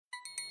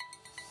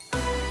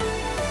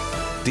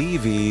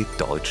DW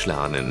Deutsch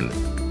lernen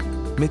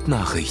mit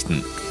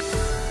Nachrichten.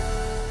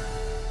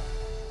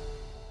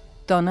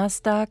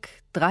 Donnerstag,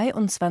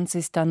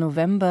 23.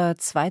 November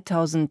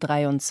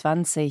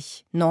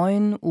 2023,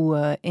 9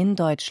 Uhr in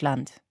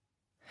Deutschland.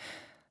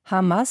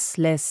 Hamas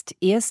lässt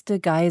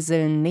erste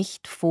Geiseln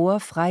nicht vor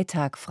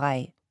Freitag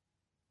frei.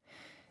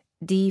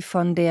 Die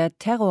von der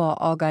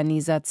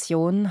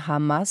Terrororganisation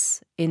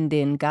Hamas in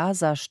den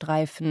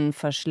Gazastreifen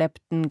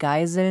verschleppten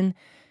Geiseln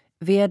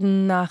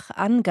werden nach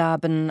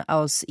Angaben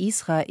aus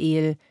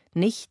Israel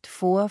nicht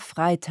vor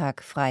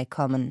Freitag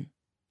freikommen.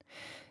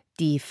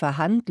 Die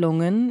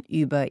Verhandlungen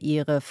über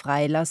ihre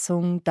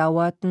Freilassung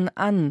dauerten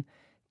an,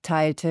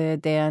 teilte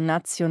der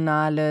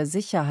nationale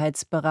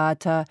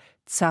Sicherheitsberater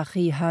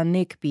Tzachi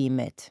Hanegbi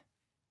mit.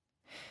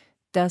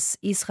 Das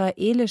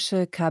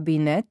israelische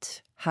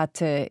Kabinett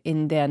hatte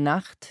in der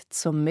Nacht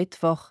zum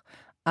Mittwoch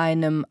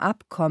einem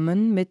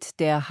Abkommen mit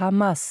der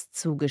Hamas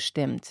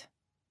zugestimmt.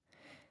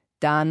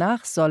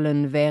 Danach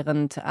sollen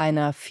während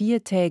einer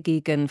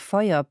 4-tägigen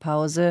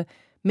Feuerpause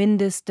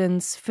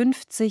mindestens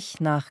 50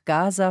 nach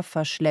Gaza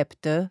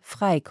Verschleppte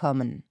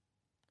freikommen.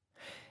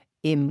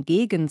 Im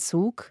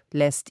Gegenzug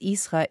lässt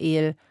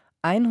Israel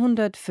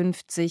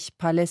 150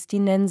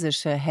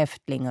 palästinensische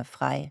Häftlinge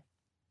frei.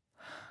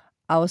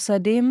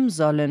 Außerdem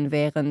sollen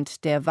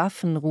während der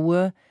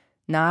Waffenruhe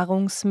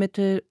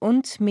Nahrungsmittel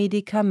und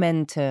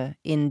Medikamente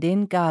in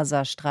den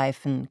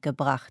Gazastreifen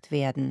gebracht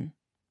werden.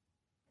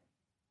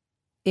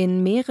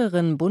 In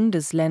mehreren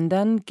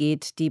Bundesländern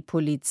geht die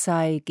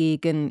Polizei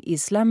gegen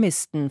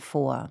Islamisten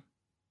vor.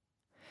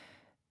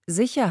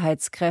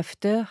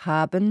 Sicherheitskräfte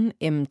haben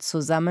im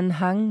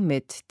Zusammenhang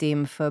mit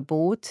dem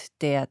Verbot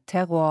der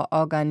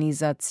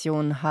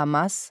Terrororganisation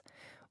Hamas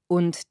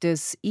und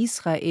des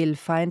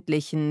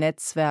israelfeindlichen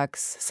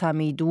Netzwerks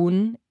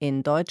Samidun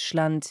in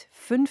Deutschland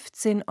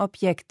 15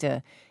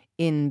 Objekte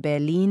in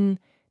Berlin,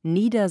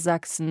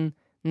 Niedersachsen,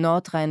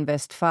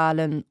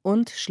 Nordrhein-Westfalen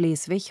und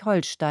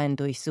Schleswig-Holstein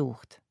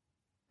durchsucht.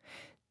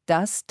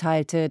 Das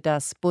teilte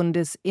das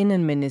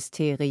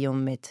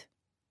Bundesinnenministerium mit.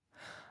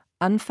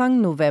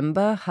 Anfang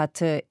November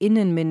hatte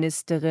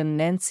Innenministerin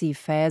Nancy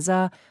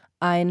Faeser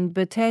ein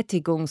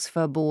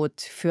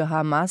Betätigungsverbot für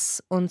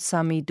Hamas und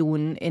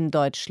Samidun in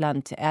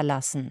Deutschland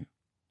erlassen.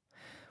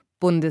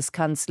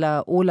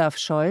 Bundeskanzler Olaf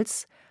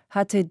Scholz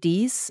hatte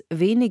dies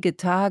wenige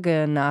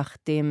Tage nach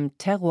dem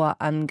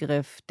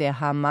Terrorangriff der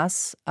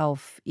Hamas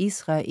auf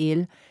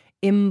Israel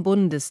im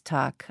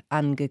Bundestag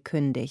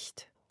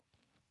angekündigt.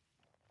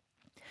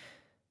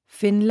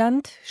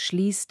 Finnland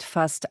schließt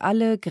fast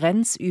alle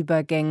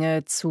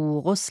Grenzübergänge zu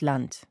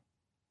Russland.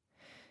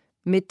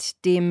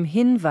 Mit dem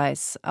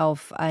Hinweis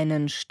auf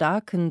einen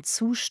starken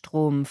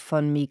Zustrom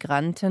von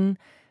Migranten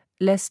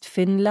lässt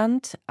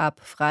Finnland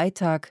ab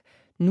Freitag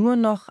nur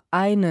noch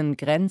einen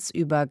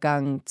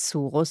Grenzübergang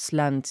zu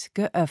Russland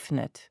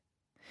geöffnet.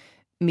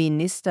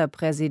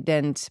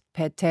 Ministerpräsident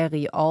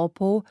Petteri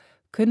Orpo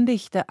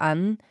kündigte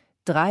an,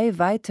 3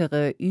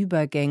 weitere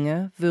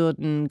Übergänge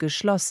würden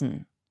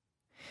geschlossen.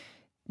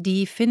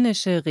 Die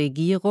finnische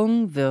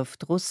Regierung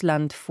wirft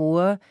Russland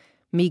vor,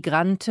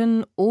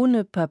 Migranten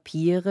ohne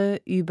Papiere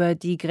über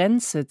die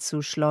Grenze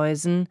zu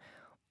schleusen,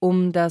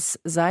 um das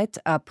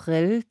seit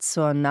April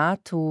zur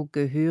NATO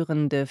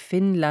gehörende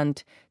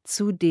Finnland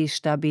zu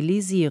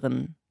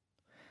destabilisieren.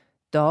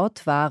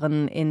 Dort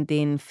waren in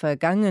den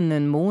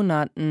vergangenen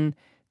Monaten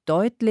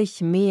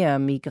deutlich mehr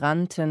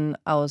Migranten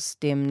aus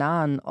dem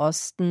Nahen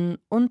Osten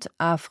und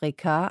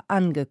Afrika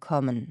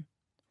angekommen.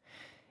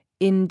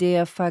 In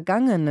der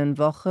vergangenen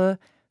Woche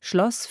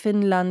schloss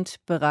Finnland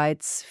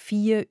bereits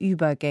 4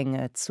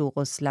 Übergänge zu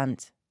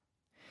Russland.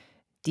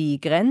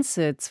 Die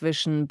Grenze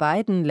zwischen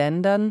beiden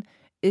Ländern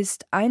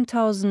ist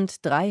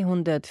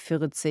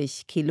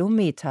 1340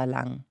 Kilometer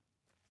lang.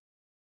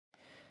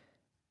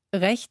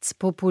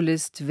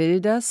 Rechtspopulist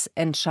Wilders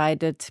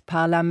entscheidet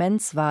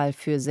Parlamentswahl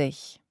für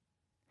sich.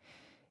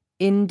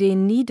 In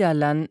den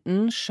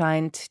Niederlanden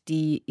scheint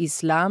die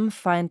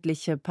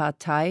islamfeindliche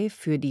Partei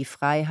für die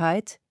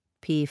Freiheit,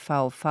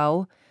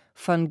 PVV,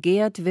 von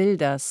Geert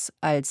Wilders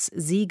als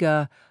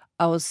Sieger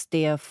aus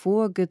der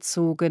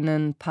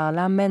vorgezogenen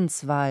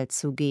Parlamentswahl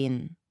zu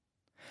gehen.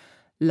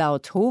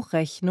 Laut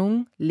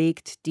Hochrechnung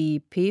legt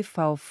die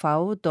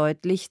PVV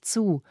deutlich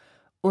zu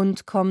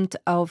und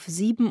kommt auf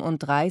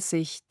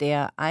 37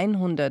 der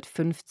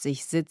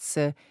 150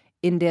 Sitze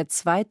in der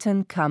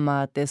 2.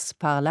 Kammer des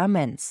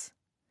Parlaments.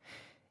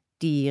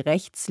 Die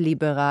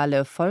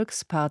rechtsliberale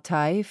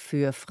Volkspartei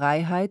für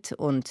Freiheit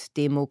und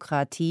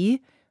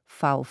Demokratie,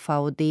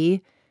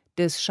 VVD,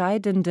 des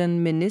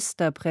scheidenden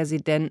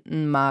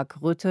Ministerpräsidenten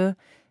Mark Rutte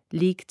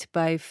liegt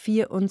bei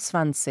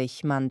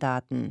 24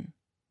 Mandaten.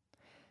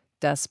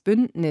 Das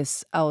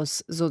Bündnis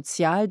aus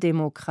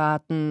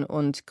Sozialdemokraten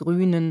und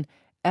Grünen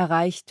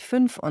erreicht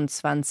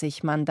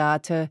 25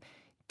 Mandate,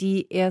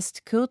 die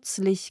erst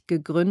kürzlich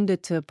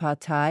gegründete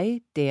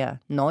Partei,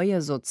 der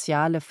Neue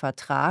Soziale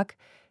Vertrag,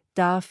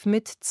 darf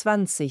mit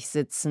 20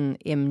 Sitzen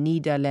im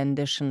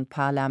niederländischen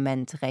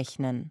Parlament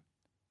rechnen.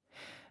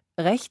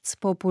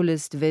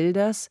 Rechtspopulist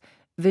Wilders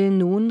will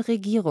nun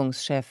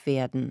Regierungschef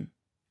werden.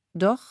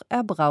 Doch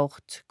er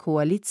braucht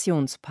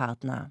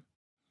Koalitionspartner.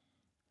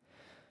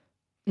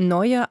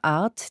 Neue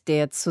Art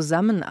der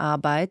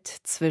Zusammenarbeit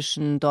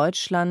zwischen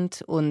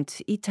Deutschland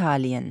und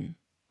Italien.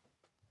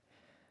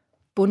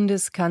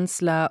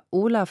 Bundeskanzler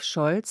Olaf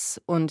Scholz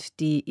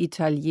und die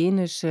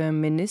italienische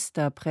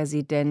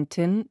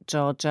Ministerpräsidentin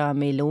Giorgia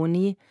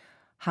Meloni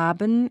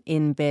haben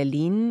in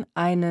Berlin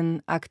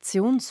einen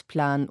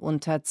Aktionsplan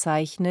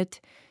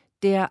unterzeichnet,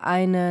 der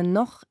eine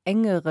noch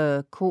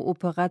engere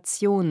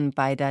Kooperation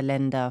beider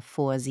Länder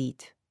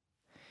vorsieht.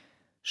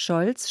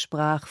 Scholz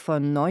sprach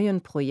von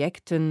neuen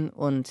Projekten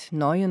und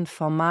neuen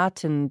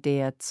Formaten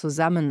der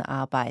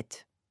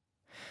Zusammenarbeit.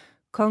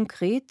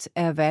 Konkret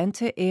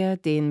erwähnte er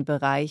den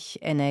Bereich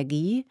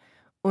Energie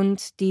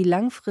und die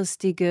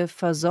langfristige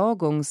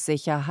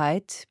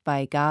Versorgungssicherheit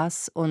bei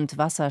Gas und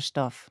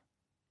Wasserstoff.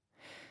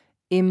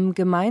 Im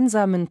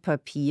gemeinsamen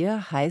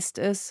Papier heißt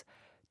es,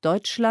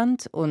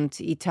 Deutschland und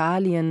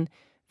Italien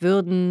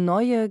würden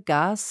neue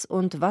Gas-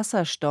 und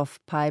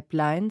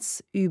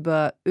Wasserstoffpipelines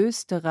über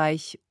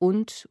Österreich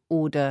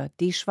und/oder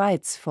die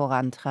Schweiz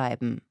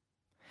vorantreiben.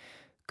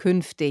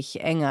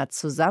 Künftig enger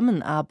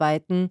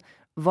zusammenarbeiten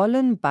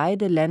wollen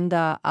beide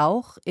Länder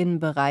auch in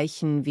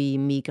Bereichen wie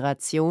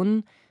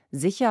Migration,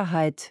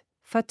 Sicherheit,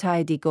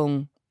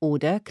 Verteidigung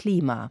oder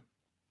Klima.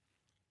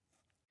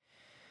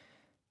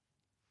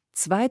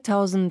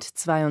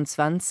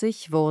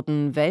 2022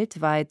 wurden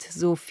weltweit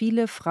so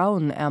viele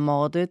Frauen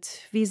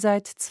ermordet wie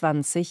seit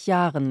 20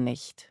 Jahren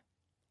nicht.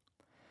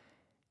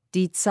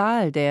 Die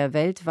Zahl der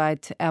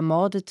weltweit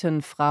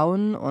ermordeten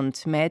Frauen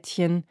und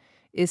Mädchen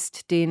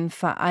ist den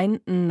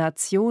Vereinten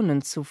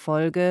Nationen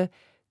zufolge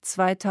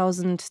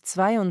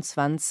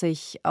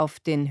 2022 auf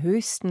den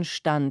höchsten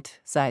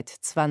Stand seit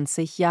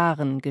 20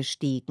 Jahren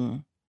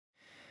gestiegen.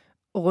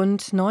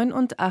 Rund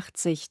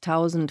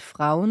 89.000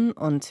 Frauen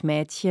und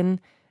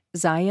Mädchen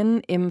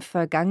seien im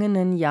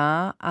vergangenen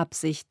Jahr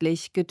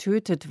absichtlich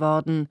getötet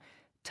worden,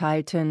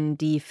 teilten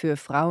die für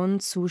Frauen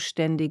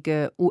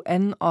zuständige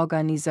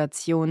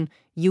UN-Organisation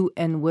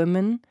UN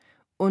Women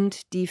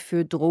und die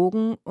für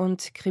Drogen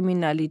und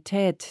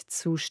Kriminalität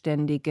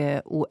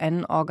zuständige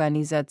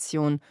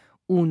UN-Organisation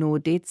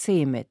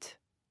UNODC mit.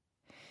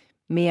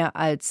 Mehr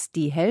als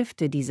die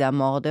Hälfte dieser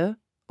Morde,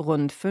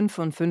 rund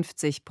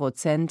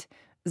 55%,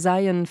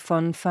 seien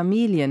von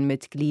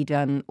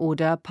Familienmitgliedern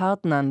oder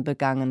Partnern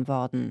begangen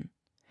worden.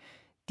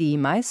 Die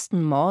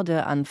meisten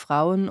Morde an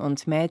Frauen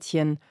und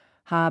Mädchen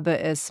habe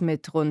es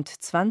mit rund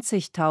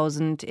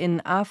 20.000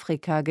 in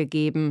Afrika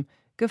gegeben,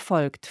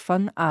 gefolgt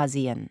von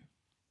Asien.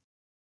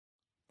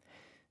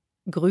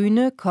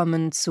 Grüne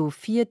kommen zu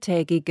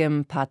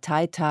viertägigem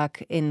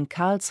Parteitag in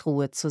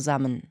Karlsruhe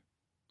zusammen.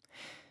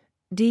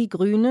 Die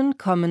Grünen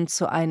kommen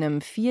zu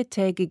einem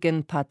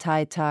viertägigen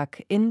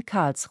Parteitag in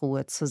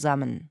Karlsruhe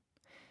zusammen.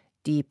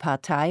 Die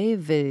Partei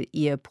will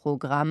ihr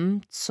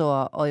Programm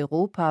zur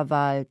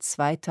Europawahl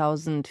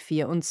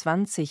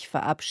 2024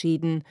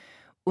 verabschieden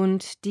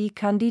und die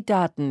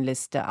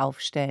Kandidatenliste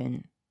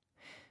aufstellen.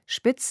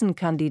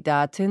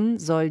 Spitzenkandidatin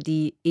soll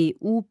die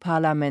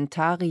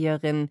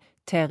EU-Parlamentarierin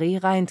Terry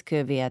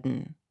Reintke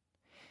werden.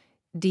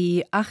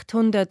 Die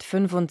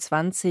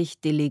 825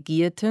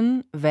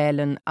 Delegierten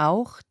wählen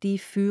auch die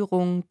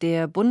Führung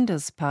der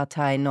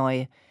Bundespartei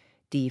neu.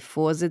 Die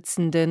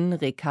Vorsitzenden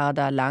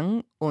Ricarda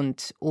Lang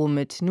und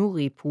Omid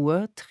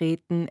Nuripur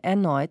treten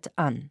erneut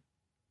an.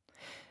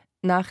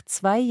 Nach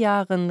 2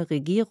 Jahren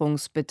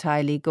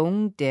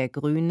Regierungsbeteiligung der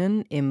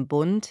Grünen im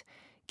Bund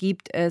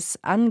gibt es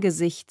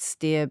angesichts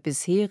der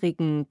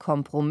bisherigen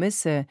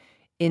Kompromisse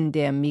in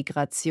der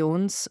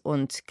Migrations-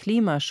 und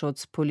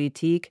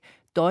Klimaschutzpolitik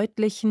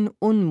deutlichen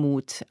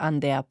Unmut an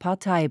der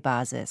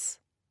Parteibasis.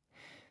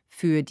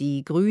 Für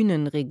die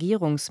grünen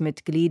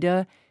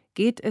Regierungsmitglieder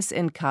geht es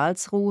in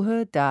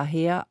Karlsruhe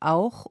daher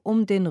auch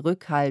um den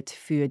Rückhalt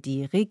für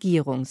die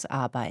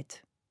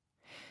Regierungsarbeit.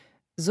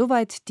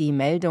 Soweit die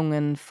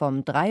Meldungen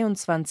vom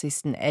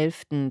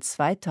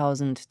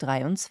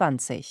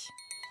 23.11.2023.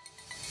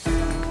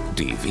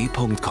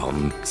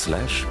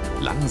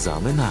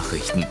 dw.com/langsame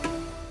Nachrichten